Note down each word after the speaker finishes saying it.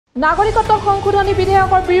নাগৰিকত্ব সংশোধনী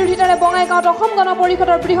বিধেয়কৰ বিৰোধিতাৰে বঙাইগাঁৱত অসম গণ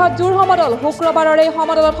পৰিষদৰ বৃহৎ জোৰ সমদল শুক্ৰবাৰৰ এই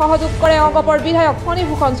সমদলত সহযোগ কৰে অগপৰ বিধায়ক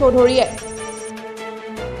ফণীভূষণ চৌধুৰীয়ে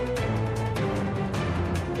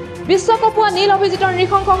বিশ্বকপুৱা নীল অভিজিতৰ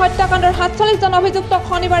নৃশংস হত্যাকাণ্ডৰ ৪৭ জন অভিযুক্তক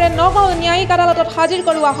শনিবাৰে নগাঁও ন্যায়িক আদালতত হাজিৰ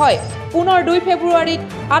কৰোৱা হয় পুনৰ ২ ফেব্ৰুৱাৰীত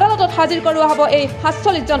আদালতত হাজিৰ কৰোৱা হ'ব এই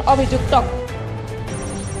 ৪৭ জন অভিযুক্তক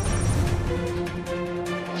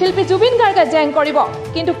শিল্পী জুবিন গাৰ্গে জেং কৰিব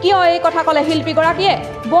কিন্তু কিয় এই কথা ক'লে শিল্পীগৰাকীয়ে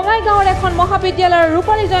বঙাইগাঁৱৰ এখন মহাবিদ্যালয়ৰ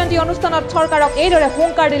ৰূপালী জয়ন্তী অনুষ্ঠানত চৰকাৰক এইদৰে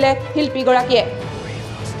হুংকাৰ দিলে শিল্পীগৰাকীয়ে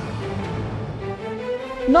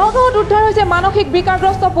নগাঁৱত উদ্ধাৰ হৈছে মানসিক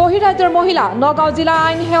বিকাৰগ্ৰস্ত বহিৰাজ্যৰ মহিলা নগাঁও জিলা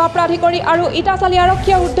আইন সেৱা প্ৰাধিকৰী আৰু ইটাচালি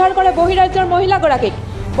আৰক্ষীয়ে উদ্ধাৰ কৰে বহিৰাজ্যৰ মহিলাগৰাকীক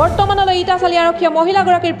বৰ্তমানলৈ ইটাচালি আৰক্ষীয়ে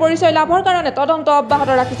মহিলাগৰাকীৰ পৰিচয় লাভৰ কাৰণে তদন্ত অব্যাহত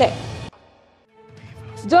ৰাখিছে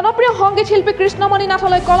জনপ্ৰিয় সংগীত শিল্পী কৃষ্ণমণি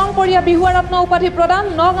নাথলৈ কলংকৰীয়া বিহুৱা ৰত্ন উপাধি প্ৰদান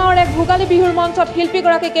নগাঁৱৰ এক ভোগালী বিহুৰ মঞ্চত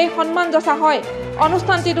শিল্পীগৰাকীক এই সন্মান যচা হয়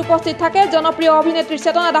অনুষ্ঠানটিত উপস্থিত থাকে জনপ্ৰিয় অভিনেত্ৰী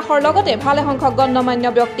চেতনা দাসৰ লগতে ভালে সংখ্যক গণ্যমান্য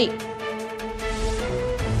ব্যক্তি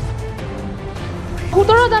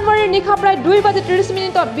 ১৭ জানুৱাৰীৰ নিশা প্ৰায়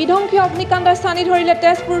 ২:৩০ বিধ্বংসী অগ্নিকাণ্ডই স্থানী ধৰিলে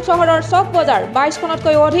তেজপুৰ চহৰৰ চক বজাৰ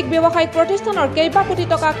 ২২খনতকৈ অধিক ব্যৱসায়িক প্ৰতিষ্ঠানৰ কেইবা কোটি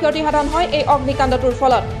টকা ক্ষতিসাধন হয় এই অগ্নিকাণ্ডটোৰ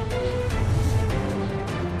ফলত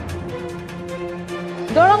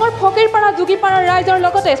দৰঙৰ ফকীৰপাৰা যোগীপাৰাৰ ৰাইজৰ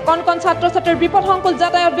লগতে কণ কণ ছাত্ৰ ছাত্ৰীৰ বিপদসংকুল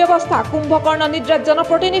যাতায়াত ব্যৱস্থা কুম্ভকৰ্ণ নিদ্ৰাত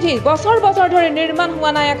জনপ্ৰতিনিধি বছৰ বছৰ ধৰি নিৰ্মাণ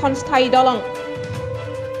হোৱা নাই এখন স্থায়ী দলং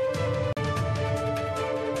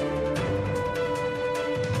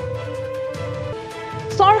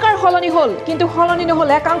চৰকাৰ সলনি হ'ল কিন্তু সলনি নহ'ল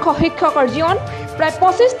একাংশ শিক্ষকৰ জীৱন প্ৰায়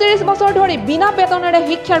 ২৫-৩০ বছৰ ধৰি বিনা বেতনেৰে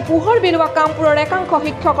শিক্ষাৰ পোহৰ বিলোৱা কামপুৰৰ একাংশ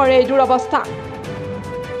শিক্ষকৰ এই দুৰৱস্থা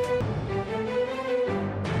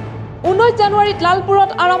 ১৯ জানুৱাৰীত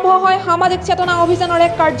লালপুৰত আৰম্ভ হয় সামাজিক চেতনা অভিযানৰ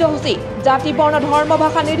এক কাৰ্যসূচী জাতি বৰ্ণ ধৰ্ম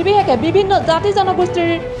ভাষা নিৰ্বিশেষে বিভিন্ন জাতি জনগোষ্ঠীৰ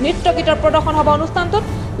নৃত্য গীতৰ প্ৰদৰ্শন হ'ব অনুষ্ঠানটোত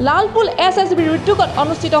লালপুল SSBৰ উদ্যোগত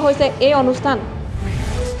অনুষ্ঠিত হৈছে এই অনুষ্ঠান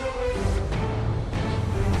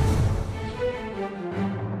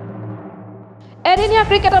এদিনীয়া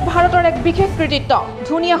ক্ৰিকেটত ভাৰতৰ এক বিশেষ কৃতিত্ব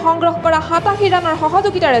ধোনীয়ে সংগ্ৰহ কৰা ৮৭ ৰানৰ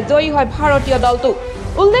সহযোগিতাৰে জয়ী হয় ভাৰতীয় দলটো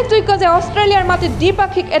উল্লেখযোগ্য যে অষ্ট্ৰেলিয়াৰ মাটিত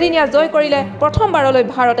দ্বিপাক্ষিক এদিনীয়া জয় কৰিলে প্ৰথমবাৰলৈ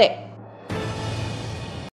ভাৰতে